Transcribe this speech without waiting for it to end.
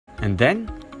And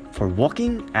then for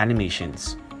walking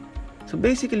animations. So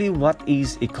basically, what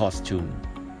is a costume?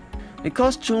 A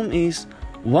costume is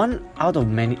one out of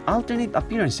many alternate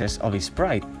appearances of a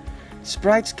sprite.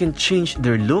 Sprites can change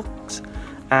their looks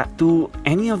to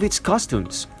any of its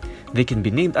costumes. They can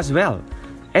be named as well,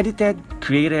 edited,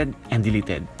 created, and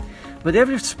deleted. But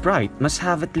every sprite must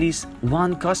have at least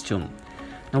one costume.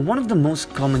 Now, one of the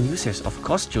most common uses of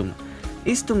costume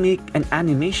is to make an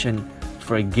animation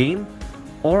for a game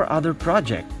or other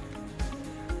project.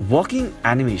 Walking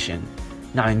animation.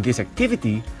 Now, in this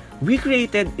activity, we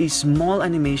created a small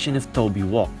animation of Tobi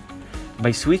walk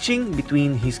by switching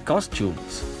between his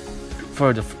costumes.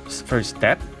 For the first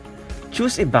step,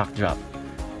 choose a backdrop.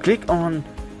 Click on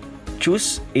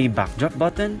Choose a Backdrop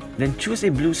button, then choose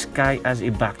a blue sky as a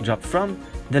backdrop from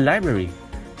the library.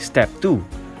 Step 2.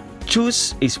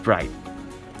 Choose a sprite.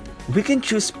 We can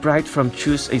choose sprite from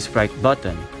Choose a Sprite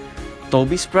button.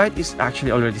 Tobi's sprite is actually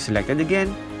already selected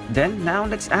again, then now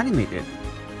let's animate it.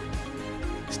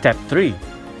 Step 3.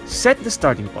 Set the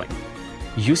starting point.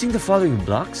 Using the following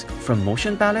blocks from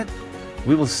Motion Palette,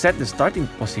 we will set the starting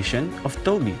position of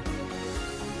Tobi.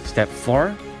 Step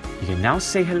 4. You can now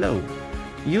say hello.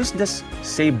 Use the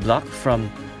Say block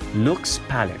from Looks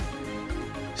palette.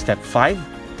 Step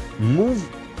 5. Move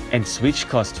and switch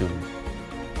costume.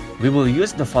 We will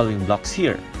use the following blocks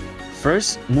here.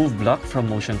 First, Move block from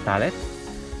Motion palette,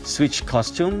 Switch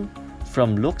costume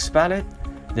from Looks palette,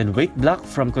 then Wait block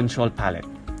from Control palette.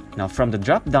 Now from the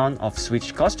drop-down of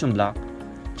Switch costume block,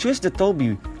 choose the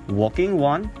Tobi Walking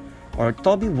 1 or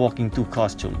Tobi Walking 2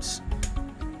 costumes.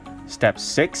 Step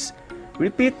 6.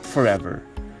 Repeat forever.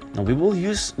 Now we will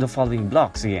use the following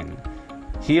blocks again.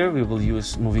 Here we will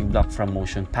use Moving block from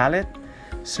Motion palette,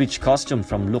 Switch costume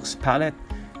from Looks palette,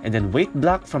 and then Wait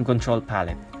block from Control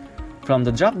palette. From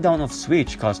the drop-down of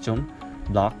Switch costume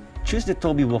block, choose the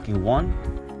Tobi Walking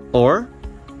 1 or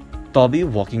Tobi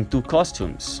Walking 2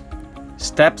 costumes.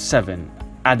 Step 7.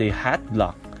 Add a hat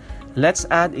block. Let's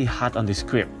add a hat on the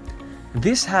script.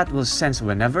 This hat will sense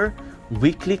whenever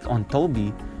we click on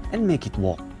Tobi and make it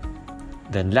walk.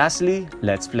 Then lastly,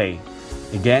 let's play.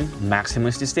 Again,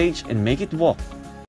 maximize the stage and make it walk.